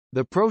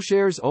The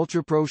ProShares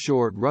UltraPro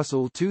Short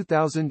Russell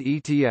 2000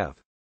 ETF,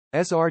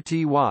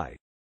 SRTY,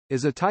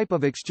 is a type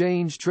of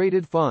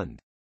exchange-traded fund,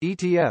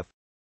 ETF,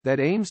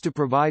 that aims to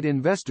provide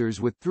investors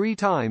with 3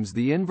 times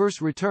the inverse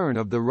return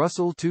of the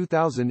Russell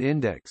 2000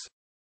 index.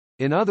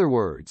 In other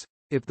words,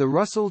 if the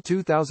Russell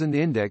 2000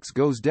 index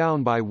goes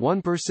down by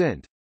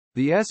 1%,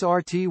 the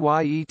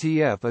SRTY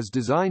ETF is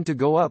designed to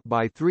go up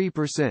by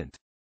 3%.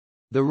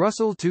 The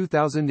Russell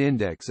 2000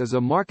 index is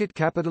a market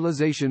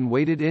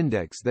capitalization-weighted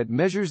index that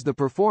measures the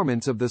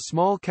performance of the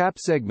small-cap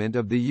segment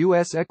of the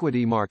U.S.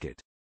 equity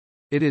market.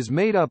 It is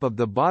made up of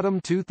the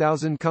bottom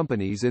 2,000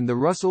 companies in the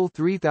Russell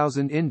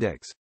 3000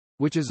 index,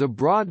 which is a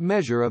broad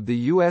measure of the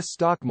U.S.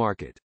 stock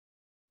market.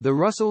 The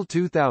Russell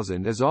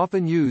 2000 is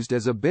often used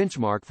as a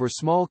benchmark for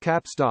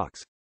small-cap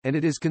stocks, and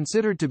it is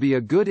considered to be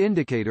a good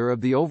indicator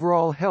of the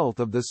overall health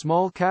of the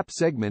small-cap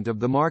segment of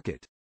the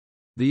market.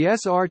 The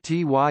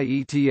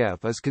SRTY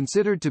ETF is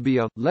considered to be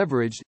a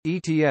leveraged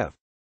ETF,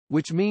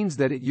 which means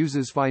that it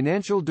uses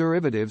financial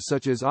derivatives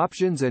such as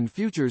options and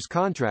futures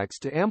contracts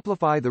to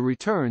amplify the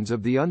returns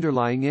of the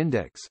underlying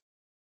index.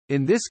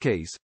 In this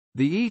case,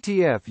 the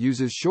ETF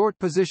uses short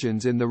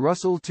positions in the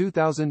Russell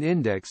 2000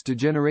 index to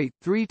generate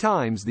 3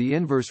 times the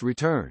inverse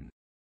return.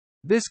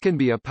 This can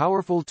be a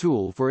powerful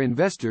tool for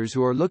investors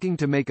who are looking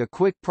to make a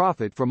quick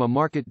profit from a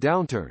market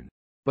downturn,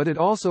 but it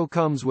also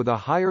comes with a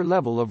higher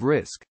level of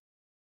risk.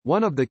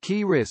 One of the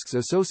key risks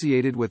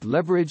associated with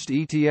leveraged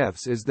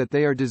ETFs is that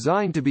they are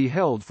designed to be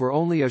held for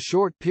only a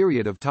short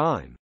period of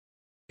time.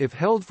 If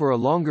held for a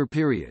longer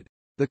period,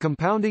 the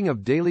compounding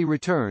of daily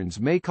returns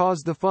may cause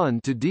the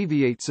fund to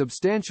deviate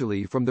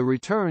substantially from the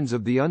returns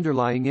of the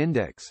underlying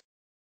index.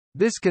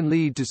 This can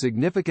lead to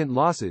significant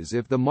losses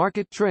if the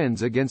market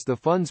trends against the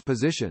fund's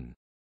position.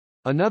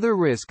 Another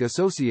risk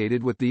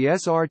associated with the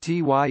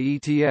SRTY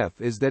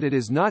ETF is that it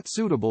is not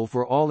suitable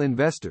for all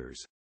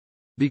investors.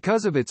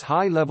 Because of its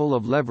high level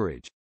of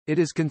leverage, it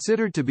is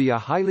considered to be a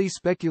highly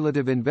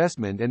speculative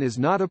investment and is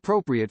not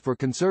appropriate for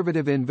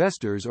conservative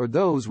investors or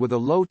those with a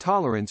low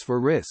tolerance for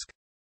risk.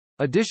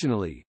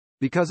 Additionally,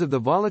 because of the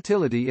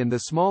volatility in the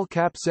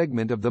small-cap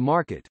segment of the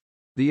market,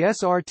 the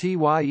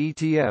SRTY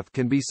ETF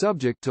can be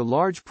subject to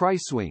large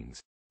price swings,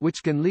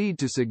 which can lead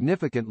to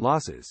significant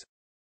losses.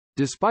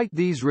 Despite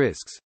these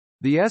risks,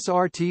 the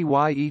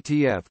SRTY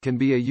ETF can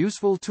be a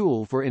useful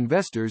tool for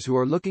investors who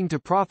are looking to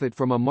profit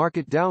from a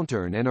market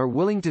downturn and are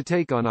willing to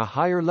take on a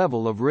higher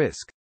level of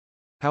risk.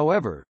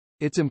 However,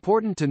 it's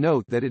important to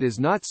note that it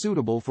is not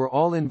suitable for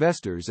all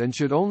investors and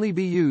should only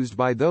be used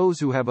by those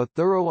who have a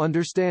thorough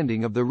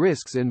understanding of the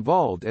risks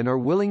involved and are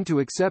willing to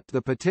accept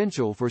the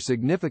potential for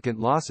significant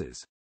losses.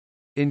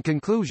 In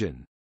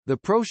conclusion, the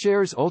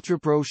ProShares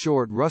UltraPro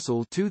Short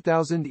Russell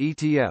 2000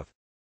 ETF,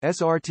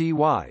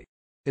 SRTY,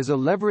 is a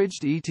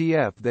leveraged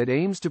ETF that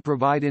aims to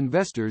provide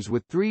investors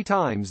with 3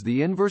 times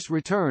the inverse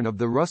return of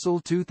the Russell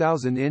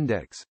 2000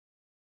 index.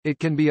 It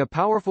can be a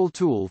powerful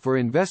tool for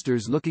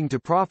investors looking to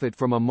profit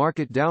from a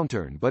market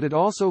downturn, but it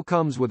also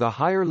comes with a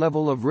higher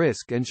level of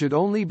risk and should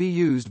only be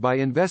used by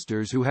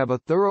investors who have a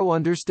thorough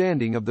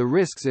understanding of the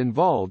risks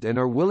involved and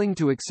are willing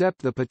to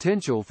accept the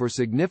potential for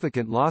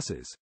significant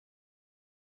losses.